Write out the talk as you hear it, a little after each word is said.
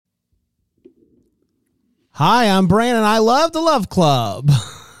Hi, I'm Brandon. I love the Love Club.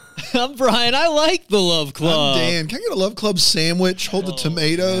 I'm Brian. I like the Love Club. I'm Dan. Can I get a Love Club sandwich? Hold the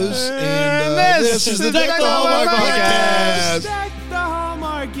tomatoes. And this is the Deck the Hallmark podcast. Deck the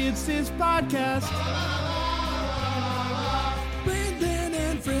Hallmark, it's his podcast. Brandon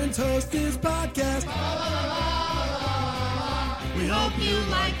and friends host his podcast. We hope you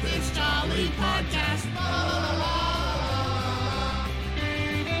like this jolly podcast.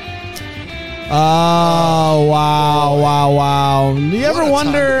 Oh, wow. Do you ever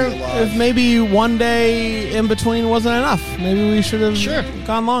wonder if maybe one day in between wasn't enough? Maybe we should have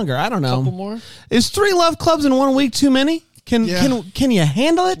gone longer. I don't know. Couple more? Is 3 Love Clubs in 1 week too many? Can you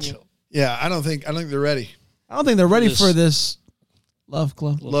handle it? Yeah, I don't think they're ready. I don't think they're ready for this Love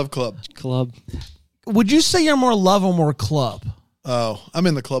Club. Love Club. Would you say you're more love or more club? Oh, I'm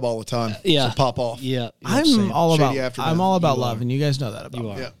in the club all the time. Yeah. So pop off. Yeah. I'm all Shady about afternoon. I'm all about You love, are. and you guys know that about You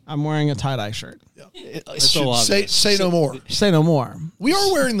me. are. Yeah. I'm wearing a tie-dye shirt. It's so obvious. Say no more. Say no more. We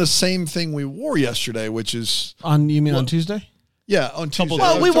are wearing the same thing we wore yesterday, which is On Tuesday? on Tuesday.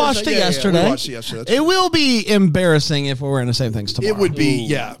 Well, we watched it yesterday. We watched it yesterday. It will be embarrassing if we're wearing the same things tomorrow. It would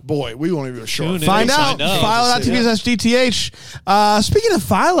be, boy, we won't even show Tune it. in. Find out. Find out. Philo.tv/DTH. Speaking of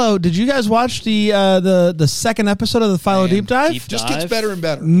Philo, did you guys watch the second episode of the Philo Deep Dive? Just gets better and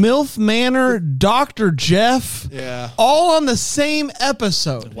better. MILF Manor, Dr. Jeff. Yeah. All on the same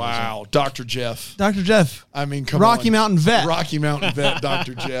episode. Wow. Dr. Jeff. Dr. Jeff. I mean, come Rocky on. Mountain Vet. Rocky Mountain Vet,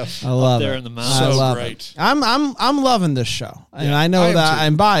 Dr. Jeff. I love there it. in the mountains. I So love great. it. I'm loving this show, and I know I am that too.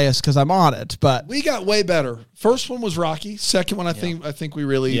 I'm biased because I'm on it. But We got way better. First one was Rocky. Second one, I think we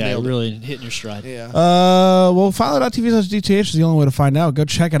really nailed really hitting your stride. it. Yeah. well, Philo.tv/DTH is the only way to find out. Go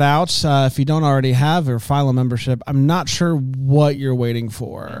check it out if you don't already have your Philo membership. I'm not sure what you're waiting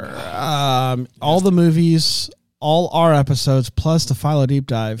for. All the movies, all our episodes, plus the Philo Deep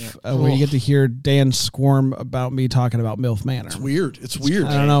Dive, where you get to hear Dan squirm about me talking about MILF Manor. It's weird.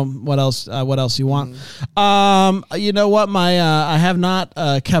 I don't know what else you want. You know what? I have not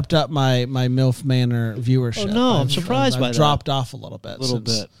kept up my MILF Manor viewership. Oh, no, I'm surprised by I've that. dropped off a little bit.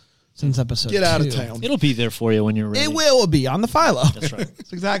 Since episode Get out 2. of town. It'll be there for you when you're ready. It will be on the Philo. That's right.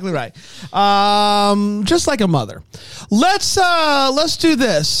 That's exactly right. Just like a mother. Let's do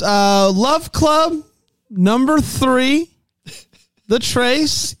this. Love Club number 3. The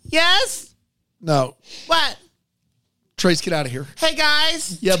Trace. Yes. No. What? Trace, get out of here. Hey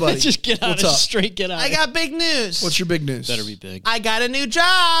guys. Yeah, buddy. Just get out What's of up? straight. Get out. I got big news. What's your big news? Better be big. I got a new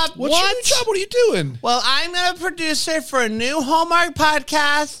job. What's your new job? What are you doing? Well, I'm a producer for a new Hallmark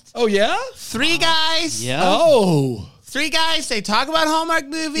podcast. Oh, yeah? 3 guys. Yeah. Oh. 3 guys. They talk about Hallmark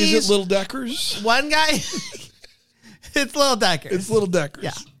movies. Is it Little Deckers? One guy. It's Little Deckers. It's Little Deckers.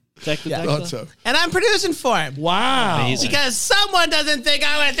 Yeah. Deck the Yeah. deck Thought the- so. And I'm producing for him. Wow. Amazing. Because someone doesn't think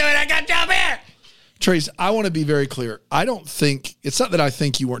I was doing a good job here. Trace, I want to be very clear. I don't think, it's not that I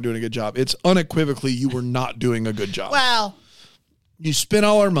think you weren't doing a good job. It's unequivocally you were not doing a good job. Well, You spent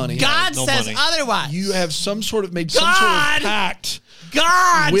all our money. God no says money. otherwise. You have made some sort of pact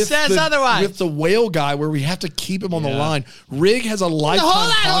God with says the, otherwise. with the whale guy where we have to keep him on the Yeah. line. Rig has a lifetime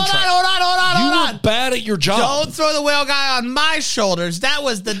contract. Hold You were bad at your job. Don't throw the whale guy on my shoulders. That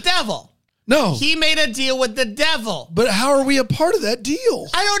was the devil. No. He made a deal with the devil. But how are we a part of that deal?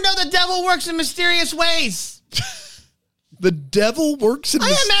 I don't know. The devil works in mysterious ways. The devil works in I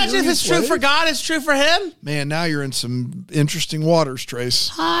imagine if it's mysterious true ways? for God, it's true for him. Man, now you're in some interesting waters, Trace.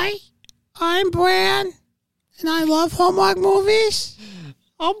 Hi, I'm Bran, and I love Hallmark movies.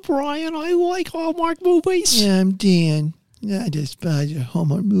 I'm Brian. I like Hallmark movies. Yeah, I'm Dan. I despise your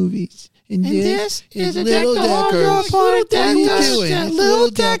Hallmark movies. And this is a Little Deck the Deckers. Hallmark What are you podcast. doing? It's It's Little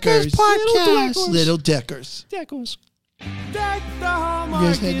Deckers podcast. Little Deckers. Deckers. Deck the Hallmark, You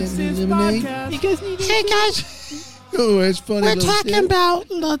guys had it's that his lemonade? podcast. You guys need Hey guys, Oh, it's funny. we're talking about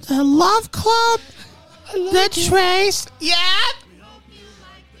the Love Club, the Trace. Yeah.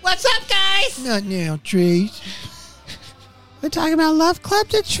 What's up, guys? Not now, Trace. We're talking about Love Club,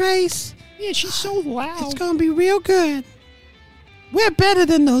 the Trace. Yeah, she's so loud. It's gonna be real good. We're better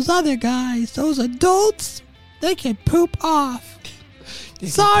than those other guys. Those adults, they can poop off.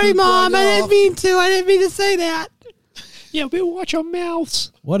 Sorry, Mom. I didn't mean to. I didn't mean to say that. Yeah, we watch our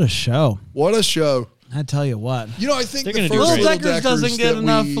mouths. What a show. What a show. I tell you what. You know, I think They're the gonna do first great. Little Deckers Deckers doesn't get that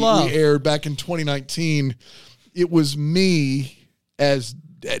enough love. we aired back in 2019, it was me as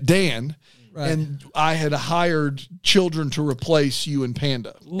Dan, Right. and I had hired children to replace you and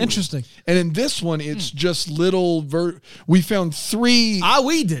Panda. Interesting. And in this one, it's just little. We found 3.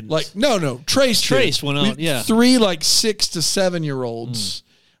 We didn't. No. Trace went out, yeah. 3 6 to 7 year olds,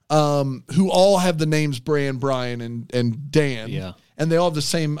 who all have the names Bran, Brian, and Dan. Yeah. and they all have the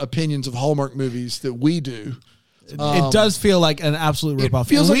same opinions of Hallmark movies that we do. It does feel like an absolute ripoff. It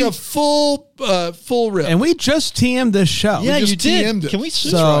feels like a full rip. And we just TM'd this show. Yeah, just you did. TM'd it. Can we sue?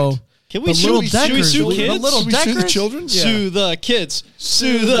 So Can we the little sue Deckers, sue the kids? little Should we sue the Deckers? children? Sue the kids.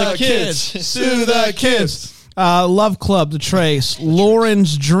 Sue the kids. Sue the kids. Love Club, The Trace,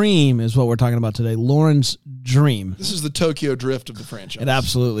 Lauren's Dream is what we're talking about today. Lauren's Dream. This is the Tokyo Drift of the franchise. It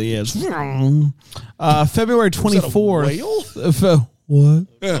absolutely is. February 24th. whale? What?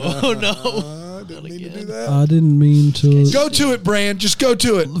 Oh no! I didn't mean to do that. I didn't mean to. Go to it, Brand. Just go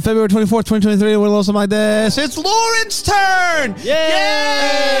to it. February 24th, 2023, or something like this. It's Lauren's turn.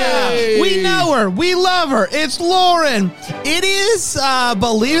 Yay! We know her. We love her. It's Lauren. It is,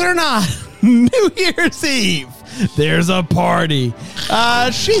 believe it or not, New Year's Eve. There's a party.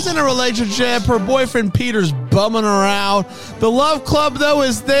 She's in a relationship. Her boyfriend Peter's bumming her out. The Love Club, though,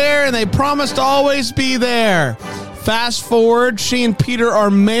 is there, and they promise to always be there. Fast forward, she and Peter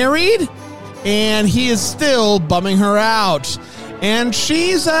are married, and he is still bumming her out. And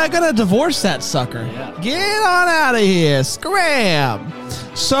she's going to divorce that sucker. Yeah. Get on out of here. Scram.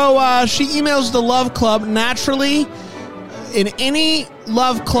 So she emails the Love Club. Naturally, in any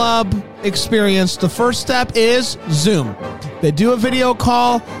Love Club experience, the first step is Zoom. They do a video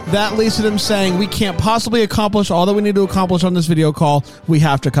call. That leads to them saying, we can't possibly accomplish all that we need to accomplish on this video call. We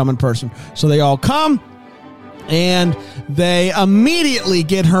have to come in person. So they all come. And they immediately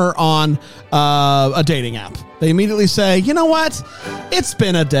get her on a dating app. They immediately say, you know what? It's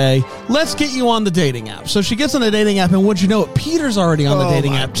been a day. Let's get you on the dating app. So she gets on the dating app, and would you know it, Peter's already on the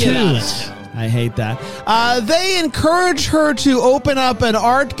dating app too. I hate that. They encourage her to open up an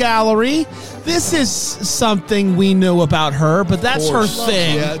art gallery. This is something we know about her, but that's her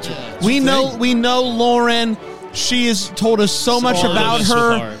thing. Yeah, we know Lauren. She has told us so much about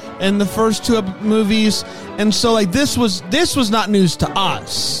her in the first two movies, and so like this was not news to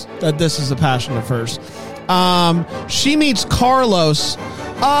us that this is a passion of hers. She meets Carlos.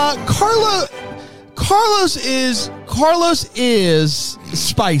 Carlos is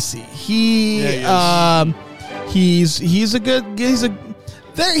spicy. He's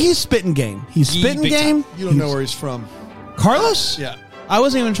spitting game. He's spitting game. You don't know where he's from. Carlos? Yeah. I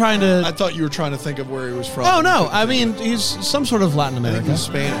wasn't even trying to. I thought you were trying to think of where he was from. Oh no! I mean, he's some sort of Latin I think America. he's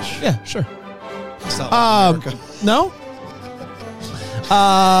Spanish. Yeah, sure. It's not Latin America. No.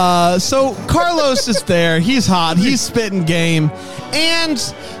 So Carlos is there. He's hot. He's spitting game, and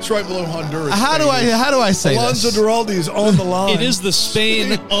It's right below Honduras. how do I say Alonso this? Duralde is on the line. It is the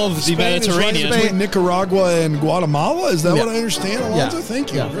Spain of the Spain Mediterranean. Is right between Nicaragua and Guatemala. Is that Yeah. what I understand, Alonso? Yeah.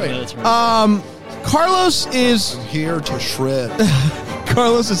 Thank you. Yeah. Great. That's right. Carlos is Here to shred.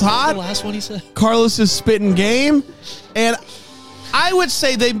 Carlos is the hot. last one he said. Carlos is spitting game, and I would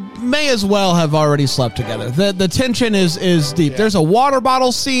say they may as well have already slept together. The tension is deep. Yeah. There's a water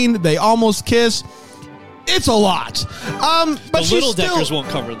bottle scene. They almost kiss. It's a lot. But The Little Deckers won't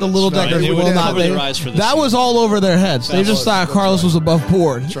cover this. The Little Right? Deckers They will wouldn't not. cover their eyes for this That scene. was all over their heads. They just thought Carlos was above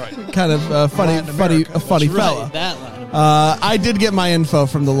board. That's right. Kind of funny Latin America. funny That's fella. right. That line. I did get my info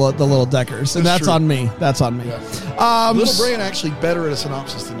from the Little Deckers, and that's true. on me. That's on me. Little Brian actually better at a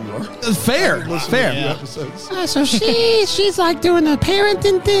synopsis than you are. Fair. Fair. Yeah. Episodes. So she's like doing the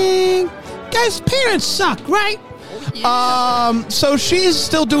parenting thing. Guys, parents suck, right? So she's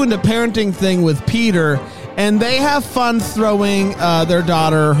still doing the parenting thing with Peter, and they have fun throwing their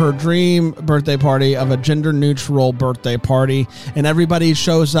daughter her dream birthday party of a gender-neutral birthday party, and everybody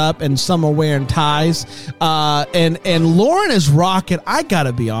shows up, and some are wearing ties. And Lauren is rocking. I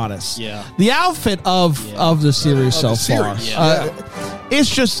gotta be honest. Yeah. The outfit of the series so far. series.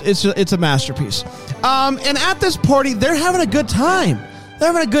 It's a masterpiece. And at this party, they're having a good time.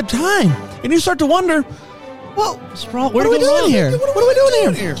 And you start to wonder, well, what are we doing here? What are we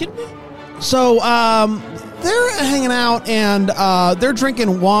doing here? So they're hanging out, and they're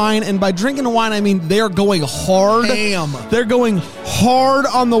drinking wine. And by drinking wine, I mean they're going hard. Ham. They're going hard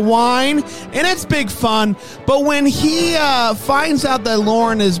on the wine, and it's big fun. But when he finds out that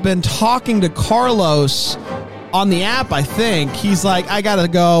Lauren has been talking to Carlos on the app, I think, he's like, I gotta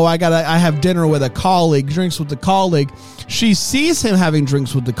go. I have dinner with a colleague, drinks with the colleague. She sees him having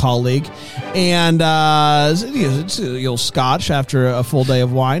drinks with the colleague, and it's a little scotch after a full day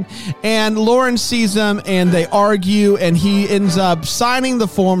of wine. And Lauren sees them, and they argue, and he ends up signing the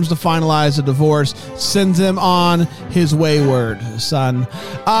forms to finalize the divorce, sends him on his wayward son.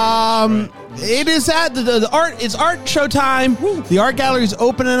 It is at the art. It's art show time. The art gallery's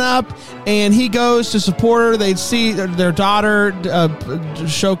opening up, and he goes to support her. They see their daughter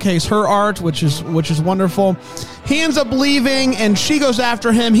showcase her art, which is wonderful. He ends up leaving, and she goes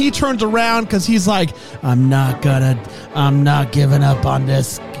after him. He turns around because he's like, I'm not giving up on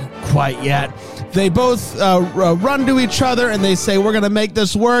this quite yet. They both run to each other, and they say, we're going to make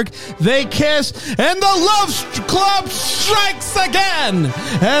this work. They kiss, and the Love Club strikes again.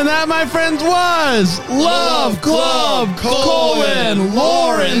 And that, my friends, was Love Club,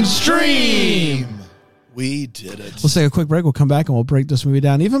 Lauren's Dream. We did it. Let's take a quick break. We'll come back, and we'll break this movie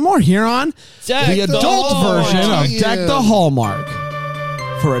down even more here on the adult version of Deck the Hallmark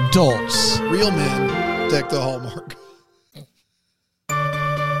for adults. Real men deck the Hallmark.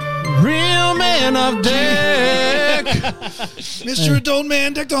 Real man of deck. Mr. Adult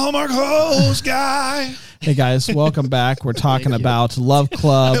Man, deck the Hallmark hose guy. Hey guys, welcome back. We're talking about Love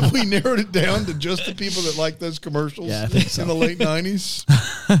Club. Have we narrowed it down to just the people that like those commercials Yeah, I think so. in the late 90s?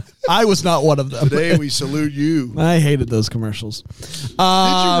 I was not one of them. Today we salute you. I hated those commercials. Did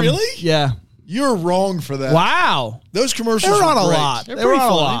you really? Yeah. You're wrong for that. Wow. Those commercials They were on a great. lot. They're They were pretty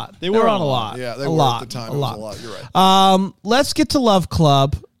on a fun. lot. They were on a lot. Yeah, they a were lot. at the time. A It was lot. a lot. You're right. Let's get to Love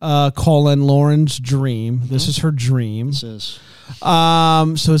Club, Lauren's Dream. This is her dream. This is.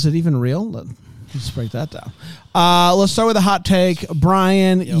 So is it even real? Let's break that down. Let's start with a hot take.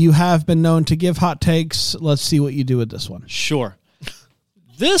 Brian, you have been known to give hot takes. Let's see what you do with this one. Sure.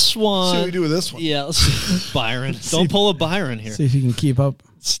 This one. See what we do with this one. Yeah, let's see. Byron. Don't pull a Byron here. See if you can keep up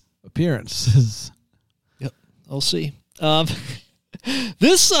appearances. Yep, I'll see.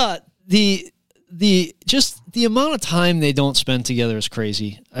 This the amount of time they don't spend together is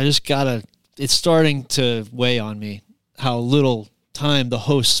crazy. It's starting to weigh on me how little time the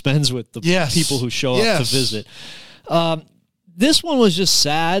host spends with the people who show up to visit. This one was just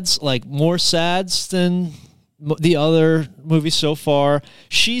sads, like more sads than the other movies so far.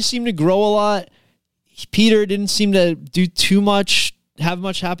 She seemed to grow a lot. Peter didn't seem to do too much, have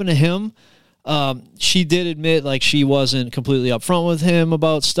much happen to him. She did admit like she wasn't completely upfront with him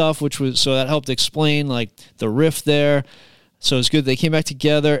about stuff, so that helped explain like the rift there. So it's good they came back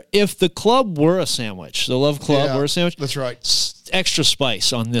together. If the club were a sandwich, the Love Club were a sandwich. That's right. Extra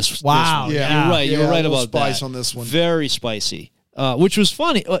spice on this. Wow. This one. Yeah. You're right. Yeah, You're right a little about spice that. on this one. Very spicy, which was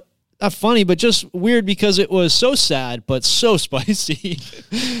funny. Not funny, but just weird because it was so sad, but so spicy.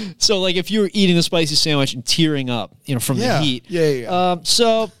 So like if you were eating a spicy sandwich and tearing up, from the heat. Yeah.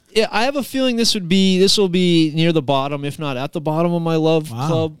 I have a feeling this will be near the bottom, if not at the bottom of my Love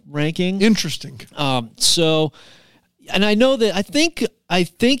Club ranking. Interesting. And I know that I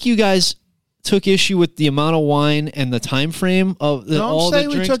think you guys took issue with the amount of wine and the time frame of all the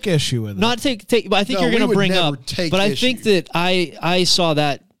drinks. We took issue with it. Not take, but I think No, you're going we to would bring never up. take But I issue. think that I saw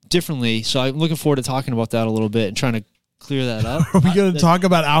that differently, so I'm looking forward to talking about that a little bit and trying to clear that up. Are we going to talk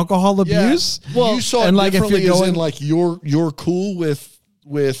about alcohol abuse? Well, you saw and it like if differently you're as going in like you're cool with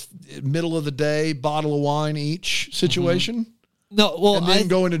middle of the day bottle of wine each situation, No, well, and then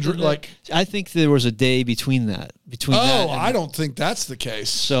going to drink like. I think there was a day between that. Oh, I don't think that's the case.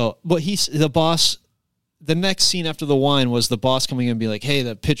 So, but the boss. The next scene after the wine was the boss coming in and be like, "Hey,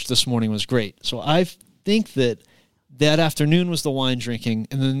 the pitch this morning was great." So I think that afternoon was the wine drinking,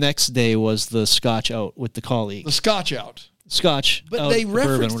 and the next day was the scotch out with the colleague. The scotch out. Scotch, But out, they the bourbon,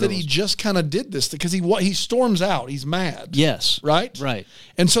 referenced that whatever he it was. just kind of did this because he storms out. He's mad. Yes, Right. right.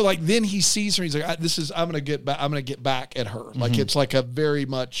 And so like then he sees her. He's like, I'm gonna get back at her. Like it's like a very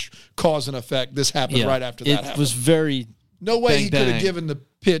much cause and effect. This happened right after that happened. It was very. No way bang, he could have bang. given the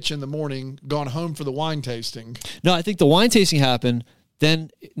pitch in the morning, gone home for the wine tasting. No, I think the wine tasting happened. Then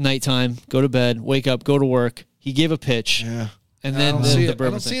nighttime, go to bed, wake up, go to work. He gave a pitch. Yeah. And I then don't the see it. I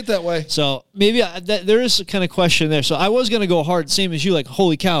bourbon don't thing. see it that way. So maybe there is a kind of question there. So I was going to go hard, same as you, like,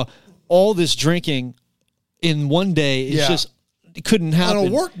 holy cow, all this drinking in one day is just, it couldn't happen. On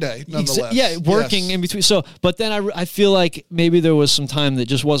a work day, nonetheless. Yeah, working in between. So, but then I feel like maybe there was some time that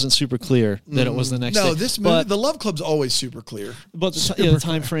just wasn't super clear that it was the next day. No, this movie, the Love Club's always super clear. But the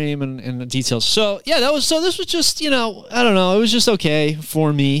time frame and the details. So yeah, this was just, I don't know. It was just okay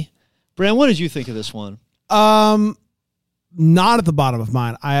for me. Bran, what did you think of this one? Not at the bottom of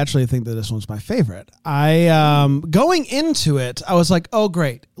mine. I actually think that this one's my favorite. Going into it, I was like, oh,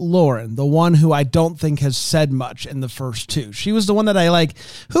 great. Lauren, the one who I don't think has said much in the first two. She was the one that I like.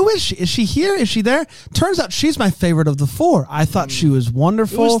 Who is she? Is she here? Is she there? Turns out she's my favorite of the four. I thought she was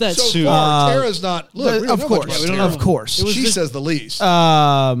wonderful. Who was that So suit? far, Tara's not. Look, we don't Of know course. much about we don't Tara. know. Of course. She says the least.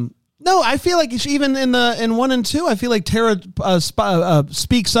 No, I feel like even in 1 and 2, I feel like Tara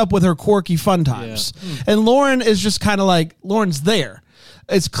speaks up with her quirky fun times, and Lauren is just kind of like Lauren's there.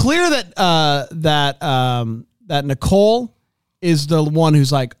 it's clear that Nicole is the one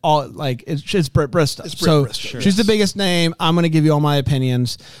who's like all like it's Britt Bristow. She's the biggest name. I'm going to give you all my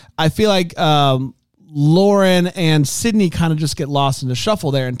opinions. I feel like Lauren and Sydney kind of just get lost in the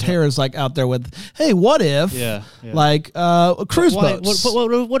shuffle there, and Tara's like out there with, hey, what if like cruise boats?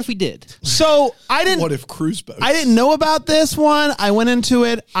 What if we did? So I didn't. What if cruise boats? I didn't know about this one. I went into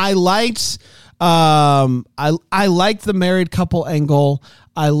it. I liked the married couple angle.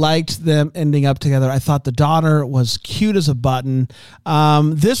 I liked them ending up together. I thought the daughter was cute as a button.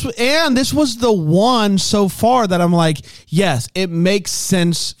 This was the one so far that I'm like, yes, it makes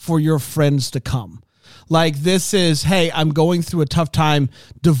sense for your friends to come. Like, this is, hey, I'm going through a tough time,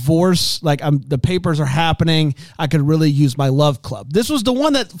 divorce, like the papers are happening. I could really use my love club. This was the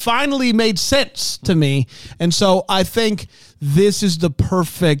one that finally made sense to me. And so I think this is the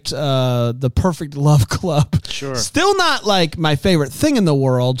perfect love club. Sure. Still not like my favorite thing in the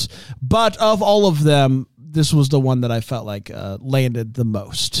world, but of all of them, this was the one that I felt like landed the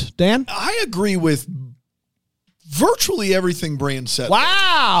most. Dan? I agree with virtually everything Brand said.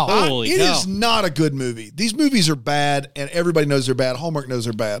 Wow. It is not a good movie. These movies are bad, and everybody knows they're bad. Hallmark knows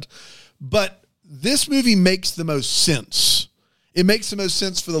they're bad. But this movie makes the most sense. It makes the most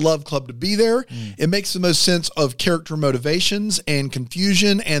sense for the love club to be there. It makes the most sense of character motivations and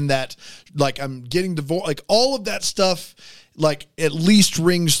confusion, and that, like, I'm getting divorced. Like, all of that stuff, like, at least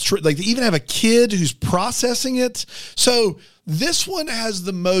rings true. Like, they even have a kid who's processing it. So this one has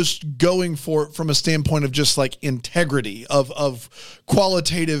the most going for it from a standpoint of just like integrity of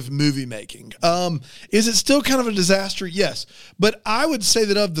qualitative movie making. Is it still kind of a disaster? Yes. But I would say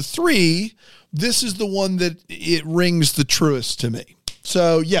that of the three, this is the one that it rings the truest to me.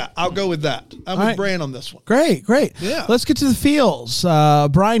 So, yeah, I'll go with that. I'm with Brian on this one. Great. Yeah. Let's get to the feels.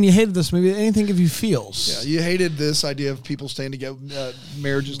 Brian, you hated this movie. Anything give you feels? Yeah, you hated this idea of people staying together,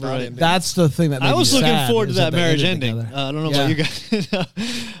 marriage is not ending. That's the thing that made I was looking sad, forward to that marriage ending. I don't know about you guys.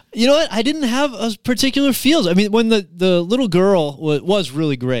 You know what? I didn't have a particular feels. I mean, when the little girl was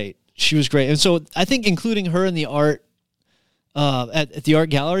really great. She was great. And so I think including her in the art at the art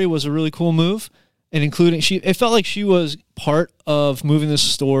gallery was a really cool move. And including it felt like she was part of moving this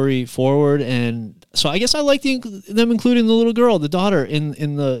story forward, and so I guess I like them including the little girl, the daughter,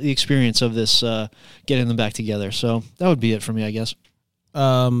 in the experience of this getting them back together. So that would be it for me, I guess.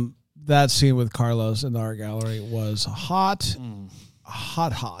 That scene with Carlos in the art gallery was hot.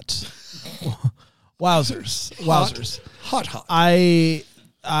 Wowzers. Hot.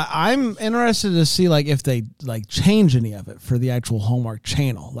 I'm interested to see like if they like change any of it for the actual Hallmark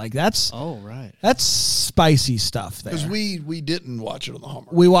channel. Like that's that's spicy stuff there. Because we didn't watch it on the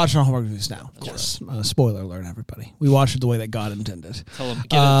Hallmark. We watch it on Hallmark Movies now, of course. Spoiler alert, everybody. We watch it the way that God intended. Tell them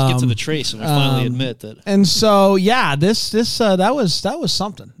get to the trace and we finally admit that. And so that was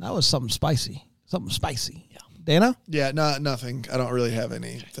something. That was something spicy. Something spicy. Yeah. Dana? Yeah, nothing. I don't really have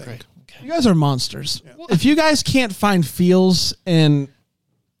anything. Great. Okay. You guys are monsters. Yeah. If you guys can't find feels in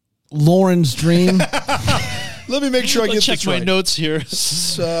Lauren's dream. Let me make sure I get check this my right. notes here.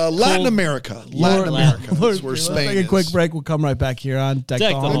 Latin America. Latin America. That's where Spain Let's take a quick break. We'll come right back here on Deck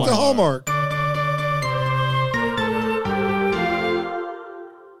the Hallmark.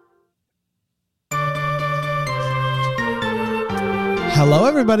 Hello,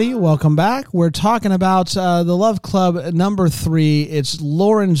 everybody. Welcome back. We're talking about the Love Club number 3. It's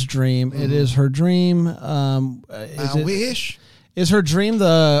Lauren's dream. It is her dream. Wish. Is her dream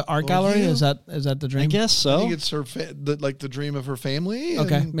the art gallery? Yeah. Is that the dream? I guess so. I think it's her the dream of her family.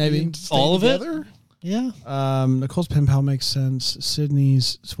 Okay, maybe all of together. It. Yeah. Nicole's pen pal makes sense.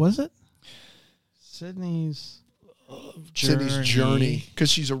 Sydney's what is it? Sydney's journey because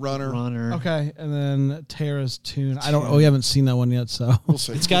she's a runner. Okay, and then Tara's tune. I don't. We haven't seen that one yet, so we'll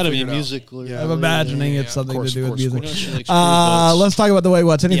see. It's got to be musical. Yeah, I'm imagining it's something to do with music. Let's talk about the way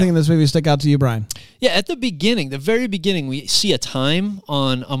what's anything in this movie stick out to you, Brian? Yeah, at the very beginning, we see a time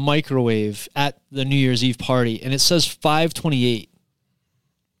on a microwave at the New Year's Eve party, and it says 5:28.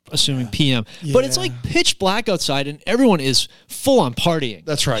 Assuming PM. Yeah. But it's like pitch black outside and everyone is full on partying.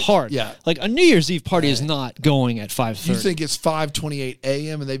 That's right. Hard. Yeah. Like a New Year's Eve party is not going at 5:30. You think it's 5:28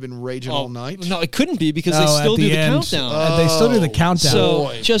 a.m. and they've been raging all night? No, it couldn't be because they still do the countdown. They still do the countdown.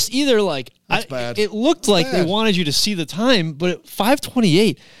 So just either like That's bad. It looked like they wanted you to see the time, but at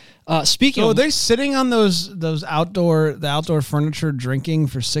 5:28. Speaking of, they're sitting on the outdoor furniture drinking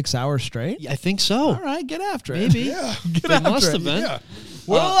for 6 hours straight? I think so. All right, get after it. Maybe. Yeah. They must have been. Yeah.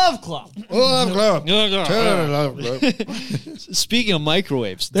 We're a love club. Speaking of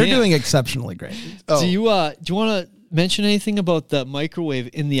microwaves, they're doing exceptionally great. Do you want to mention anything about the microwave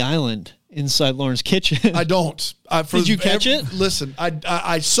in the island inside Lauren's kitchen. I don't. Did you catch it? Listen,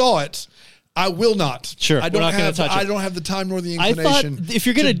 I saw it. I will not. Sure, I don't have the time nor the inclination. If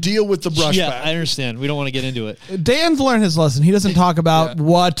you're gonna deal with the brushback, yeah, I understand. We don't want to get into it. Dan's learned his lesson. He doesn't talk about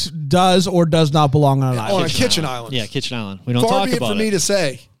what does or does not belong on an island. On a kitchen island. Yeah, kitchen island. We don't talk talk about it. about for me to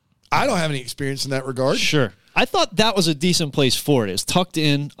say, I don't have any experience in that regard. Sure. I thought that was a decent place for it. It's tucked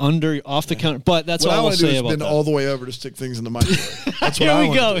in, off the counter. But that's all I want to say about that. Bend all the way over to stick things in the microwave. That's what Here I we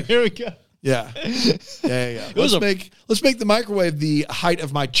want go. to do. Here we go. Yeah. Let's make the microwave the height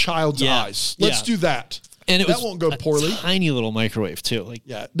of my child's eyes. Let's do that. And that won't go poorly. Tiny little microwave too.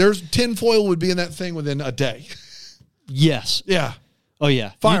 There's tinfoil would be in that thing within a day. Yes. Yeah. Oh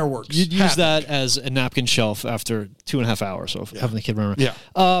yeah. Fireworks. You'd use that as a napkin shelf after 2.5 hours of having the kid run around.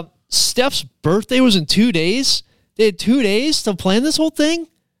 Yeah. Steph's birthday was in 2 days. They had 2 days to plan this whole thing.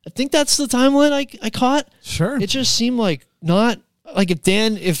 I think that's the timeline I caught. Sure. It just seemed like not like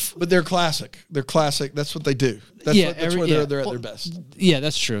But they're classic. They're classic. That's what they do. That's where they're at their best. Yeah,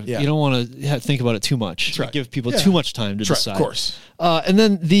 that's true. Yeah. You don't want to think about it too much. That's right. Give people too much time to decide. Of course. And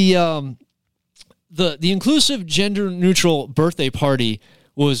then the inclusive gender neutral birthday party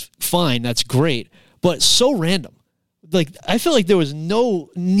was fine. That's great, but so random. Like I feel like there was no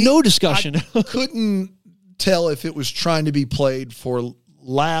discussion. I couldn't tell if it was trying to be played for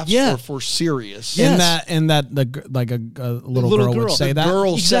laughs or for serious. Yes. And that a little girl would say that.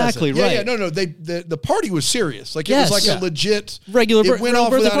 Girl exactly says it. right. Yeah, no. The party was serious. Like it was like a legit regular. It went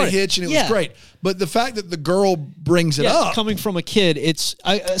off without a hitch, and it was great. But the fact that the girl brings it up, coming from a kid, it's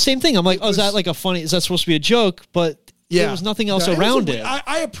same thing. I'm like, is that like a funny? Is that supposed to be a joke? But there was nothing else around it.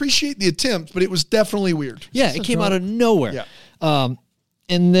 I appreciate the attempt, but it was definitely weird. Yeah, it came out of nowhere. Yeah.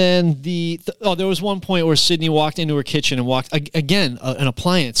 And then there was one point where Sydney walked into her kitchen and walked again an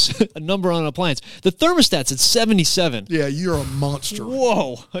appliance, a number on an appliance. The thermostat's at 77. Yeah, you're a monster.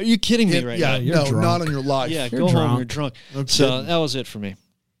 Whoa, are you kidding me right now? Yeah, no, not on your life. Yeah, you're go drunk. home. You're drunk. No So that was it for me.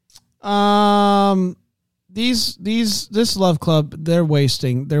 This love club, they're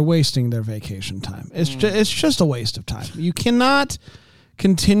wasting their vacation time. It's just a waste of time. You cannot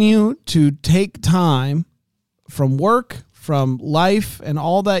continue to take time from work, from life, and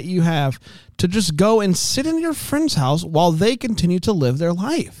all that you have to just go and sit in your friend's house while they continue to live their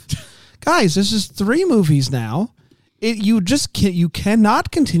life. Guys, this is 3 movies now. You cannot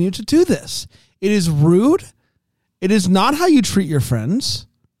continue to do this. It is rude. It is not how you treat your friends.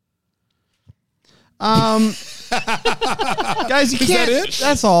 Guys, you can't. Is that it?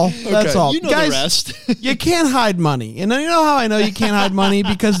 That's all. That's all. You know Guys, the rest. You can't hide money. And you know how I know you can't hide money?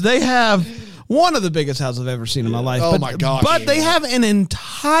 Because they have one of the biggest houses I've ever seen in my life. Oh, my gosh. But they have an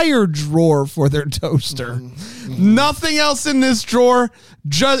entire drawer for their toaster. Mm-hmm. Nothing else in this drawer.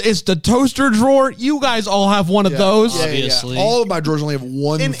 It's the toaster drawer. You guys all have one of those. Obviously. Yeah. All of my drawers only have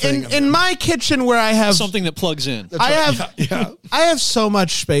one thing. In my kitchen where I have something that plugs in. I have so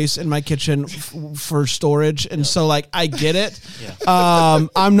much space in my kitchen for storage, and so like I get it.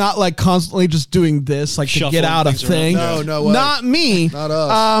 I'm not like constantly just doing this like to get out a thing. No way. Not me. Not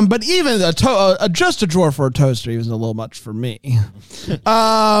us. But even just a drawer for a toaster is a little much for me.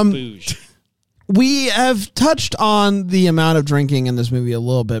 Booge. We have touched on the amount of drinking in this movie a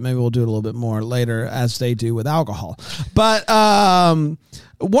little bit. Maybe we'll do it a little bit more later, as they do with alcohol. But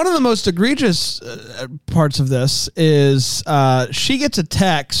one of the most egregious parts of this is she gets a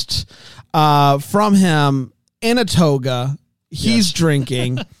text from him in a toga. He's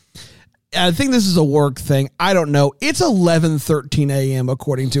drinking. I think this is a work thing. I don't know. It's 11:13 a.m.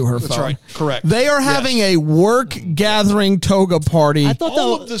 according to her phone. That's right. Correct. They are having a work gathering toga party. I thought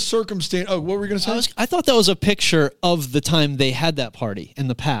all of the circumstance. Oh, what were we going to say? I thought that was a picture of the time they had that party in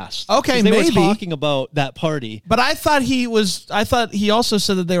the past. Okay, they maybe. were talking about that party. But I thought he also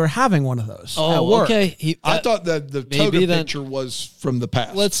said that they were having one of those at work. Okay. I thought that the toga picture was from the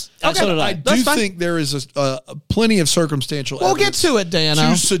past. I do think there is plenty of circumstantial We'll get evidence to it,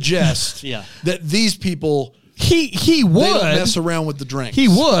 Dano. to suggest that these people he would they don't mess around with the drinks. He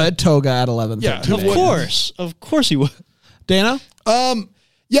would toga at 11:13. Yeah, of course he would. Dano?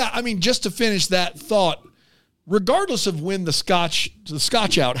 Yeah, I mean, just to finish that thought, regardless of when the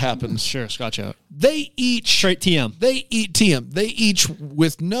scotch out happens, sure, scotch out. They each straight TM. They eat TM. They each,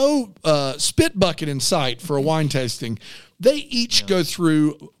 with no spit bucket in sight for a wine tasting, they each go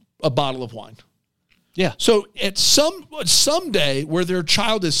through a bottle of wine. Yeah. So at some day where their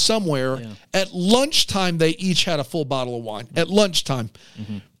child is somewhere, at lunchtime they each had a full bottle of wine. At lunchtime.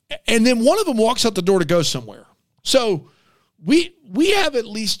 Mm-hmm. And then one of them walks out the door to go somewhere. So we have at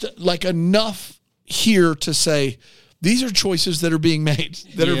least like enough here to say these are choices that are being made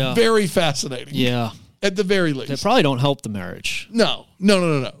that are very fascinating. Yeah. At the very least. They probably don't help the marriage. No.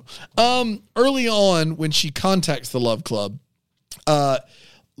 Early on, when she contacts the Love Club,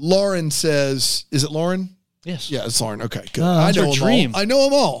 Lauren says, is it Lauren? Yes. Yeah, it's Lauren. Okay, good. I know them all. I know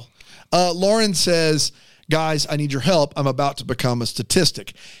them all. Lauren says, guys, I need your help. I'm about to become a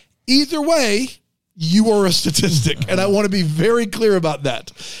statistic. Either way, you are a statistic. And I want to be very clear about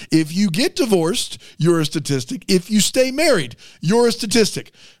that. If you get divorced, you're a statistic. If you stay married, you're a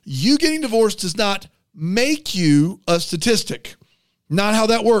statistic. You getting divorced does not make you a statistic. Not how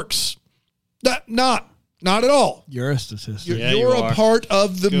that works. Not at all. You're a statistic. You're a part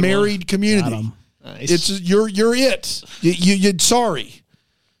of the married community. Nice. It's you're it. You sorry.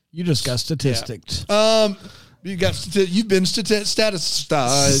 You just got statisticked. You've been statisized.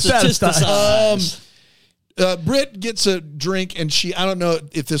 Britt gets a drink, and I don't know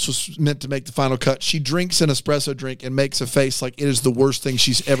if this was meant to make the final cut. She drinks an espresso drink and makes a face like it is the worst thing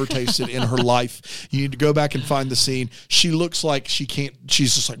she's ever tasted in her life. You need to go back and find the scene. She looks like she can't.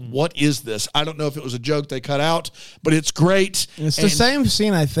 She's just like, what is this? I don't know if it was a joke they cut out, but it's great. It's the same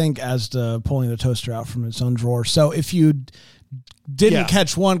scene, I think, as pulling the toaster out from its own drawer. So if you didn't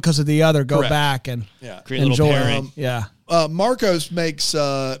catch one because of the other, go back and create a little pairing. Marcos makes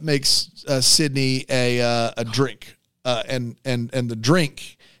Sydney a drink, and the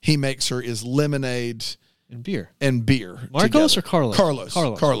drink he makes her is lemonade and beer. Marcos together. Or Carlos?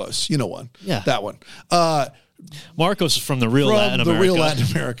 Carlos. You know one. Yeah, that one. Marcos is from the real Latin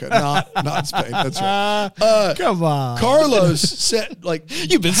America, not Spain. That's right. Come on, Carlos said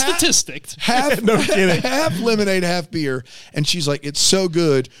you've been statisticked. Half lemonade, half beer, and she's like, "It's so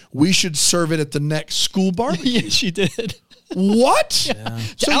good, we should serve it at the next school barbecue." Yeah, she did. What? Yeah.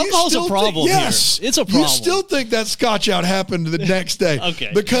 So alcohol's a problem here. It's a problem. You still think that Scotch out happened the next day.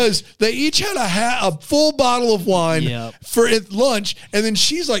 Okay. Because they each had a full bottle of wine for lunch, and then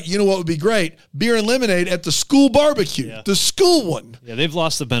she's like, you know what would be great? Beer and lemonade at the school barbecue. The school one. Yeah, they've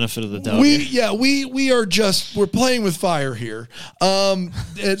lost the benefit of the doubt. We're playing with fire here. And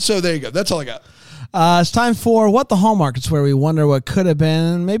so there you go. That's all I got. It's time for What the Hallmark. It's where we wonder what could have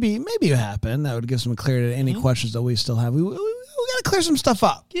been. Maybe it happened. That would give some clarity to any questions that we still have. We got to clear some stuff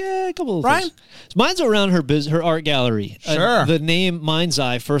up. Yeah, a couple of Ryan? things. So mine's around her art gallery. Sure. The name Mind's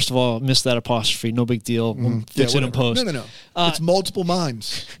Eye, first of all, missed that apostrophe. No big deal. We'll fix it in post. No. It's multiple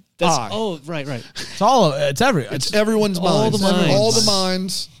minds. Right. It's everyone's minds. All the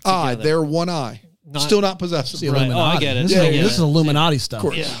minds. Together. They're one eye. Still not possessed. Right. Oh, I get it. This is Illuminati stuff.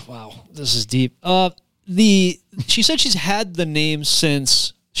 Yeah. Wow. This is deep. She said she's had the name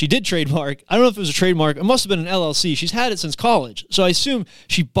since she did trademark. I don't know if it was a trademark. It must have been an LLC. She's had it since college. So I assume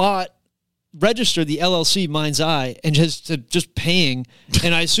she registered the LLC Mind's Eye and just paying.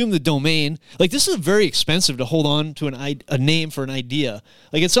 And I assume the domain. This is very expensive to hold on to a name for an idea.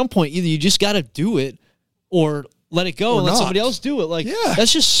 At some point, either you just got to do it or let it go and let somebody else do it.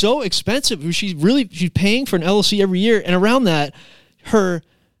 That's just so expensive. She's paying for an LLC every year. And around that, her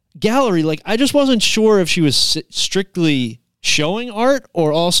gallery, I just wasn't sure if she was strictly showing art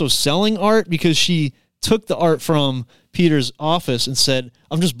or also selling art, because she took the art from Peter's office and said,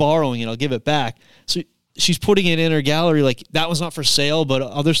 I'm just borrowing it, I'll give it back. So she's putting it in her gallery, that was not for sale, but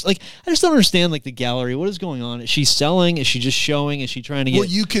others, I just don't understand, the gallery. What is going on? Is she selling? Is she just showing? Is she trying to get... Well,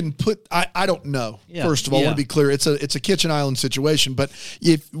 you can put... I don't know. First of all, I want to be clear. It's a Kitchen Island situation, but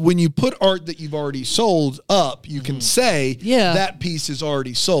when you put art that you've already sold up, you can say that piece is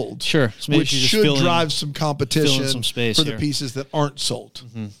already sold. Sure. So which should drive some competition some space for the pieces that aren't sold.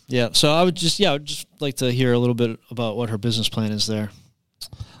 Mm-hmm. Yeah. So I would just like to hear a little bit about what her business plan is there.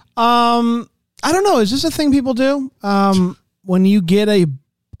 I don't know. Is this a thing people do? When you get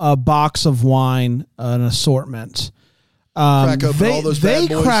a box of wine, an assortment, crack open all those bad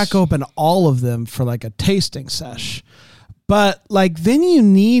boys. Crack open all of them for a tasting sesh. But then you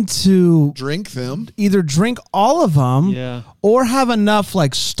need to drink them. Either drink all of them, or have enough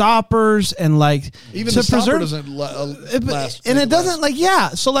stoppers and even to the stopper preserve. Doesn't last. And it doesn't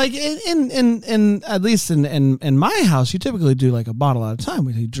So in at least in my house, you typically do a bottle at a time.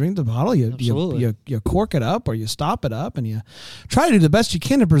 You drink the bottle, you cork it up or you stop it up, and you try to do the best you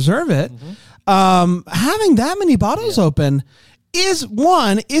can to preserve it. Mm-hmm. Having that many bottles open is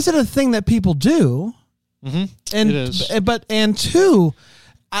it a thing that people do? Mm-hmm. And it is. And two,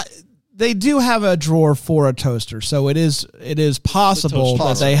 they do have a drawer for a toaster, so it is possible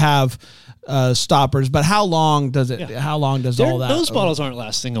that they have stoppers. But how long does it? How long does all that? Those bottles aren't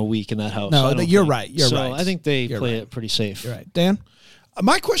lasting a week in that house. No, you're right. You're right. So I think they play it pretty safe. You're right, Dan.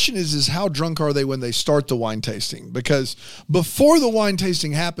 My question is how drunk are they when they start the wine tasting? Because before the wine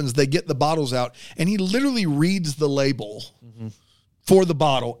tasting happens, they get the bottles out, and he literally reads the label. Mm-hmm. for the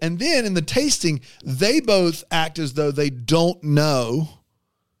bottle. And then in the tasting, they both act as though they don't know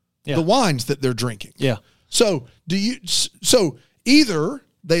the wines that they're drinking. Yeah. So either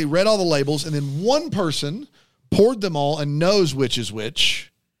they read all the labels and then one person poured them all and knows which is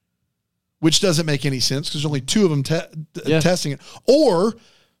which doesn't make any sense because there's only two of them testing it. Or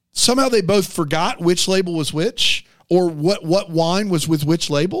somehow they both forgot which label was which or what wine was with which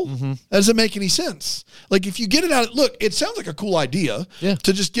label. Mm-hmm. That doesn't make any sense. Like if you get it out, look, it sounds like a cool idea to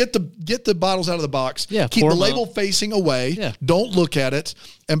just get the bottles out of the box, keep the label facing away, don't look at it,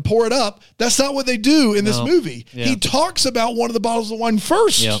 and pour it up. That's not what they do in this movie. Yeah. He talks about one of the bottles of wine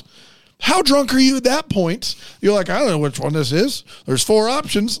first. Yep. How drunk are you at that point? You're like, I don't know which one this is. There's 4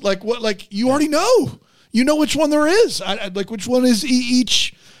 options. Like what? Like you already know. You know which one there is. Like which one is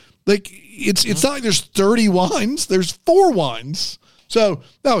each. Like it's not like there's 30 wines. There's 4 wines. So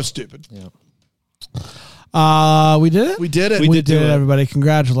that was stupid. Yeah. We did it. We did it. We did it, everybody.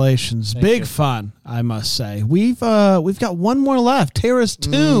 Congratulations. Big fun, I must say. We've got one more left. Tara's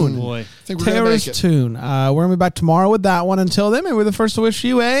Tune. Boy. I think we're Tara's Tune. We're going to be back tomorrow with that one. Until then, maybe we're the first to wish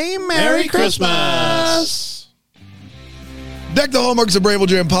you a Merry Christmas. Deck the Hallmark's a Bramble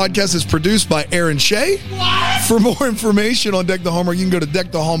Jam podcast is produced by Aaron Shea. What? For more information on Deck the Hallmark, you can go to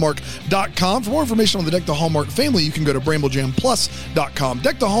deckthehallmark.com. For more information on the Deck the Hallmark family, you can go to bramblejamplus.com.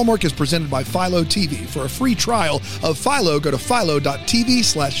 Deck the Hallmark is presented by Philo TV. For a free trial of Philo, go to philo.tv/DTH.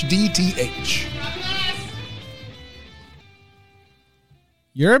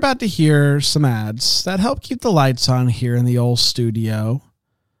 You're about to hear some ads that help keep the lights on here in the old studio.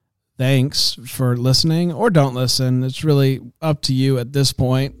 Thanks for listening or don't listen. It's really up to you at this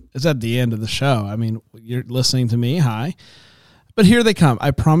point. It's at the end of the show. I mean, you're listening to me. Hi. But here they come. I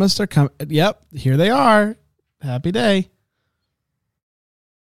promise they're coming. Yep, here they are. Happy day.